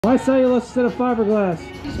Why cellulose instead of fiberglass?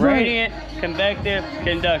 Radiant, convective,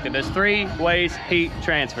 conductive. There's 3 ways heat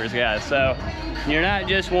transfers, guys. So you're not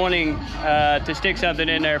just wanting to stick something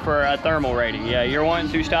in there for a thermal rating. Yeah, you're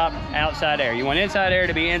wanting to stop outside air. You want inside air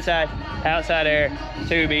to be inside, outside air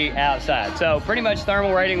to be outside. So pretty much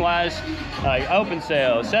thermal rating wise, open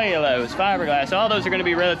cell, cellulose, fiberglass, all those are gonna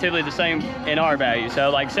be relatively the same in R value. So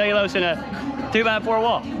like cellulose in a 2x4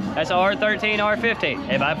 wall, that's a R13, R15.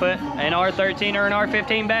 If I put an R13 or an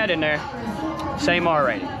R15 bat in there, same R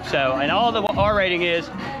rating. So, and all the R rating is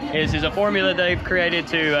a formula they've created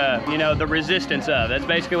to, you know, the resistance of. That's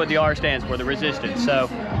basically what the R stands for, the resistance. So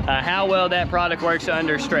how well that product works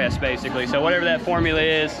under stress, basically. So whatever that formula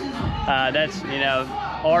is, that's, you know,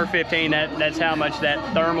 R15, that's how much that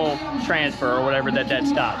thermal transfer or whatever that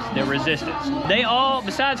stops, the resistance. They all,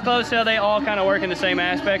 besides closed cell, they all kind of work in the same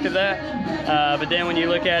aspect of that. But then when you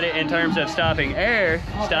look at it in terms of stopping air,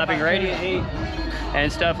 stopping radiant heat,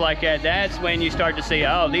 and stuff like that, that's when you start to see,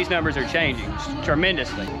 oh, these numbers are changing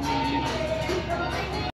tremendously.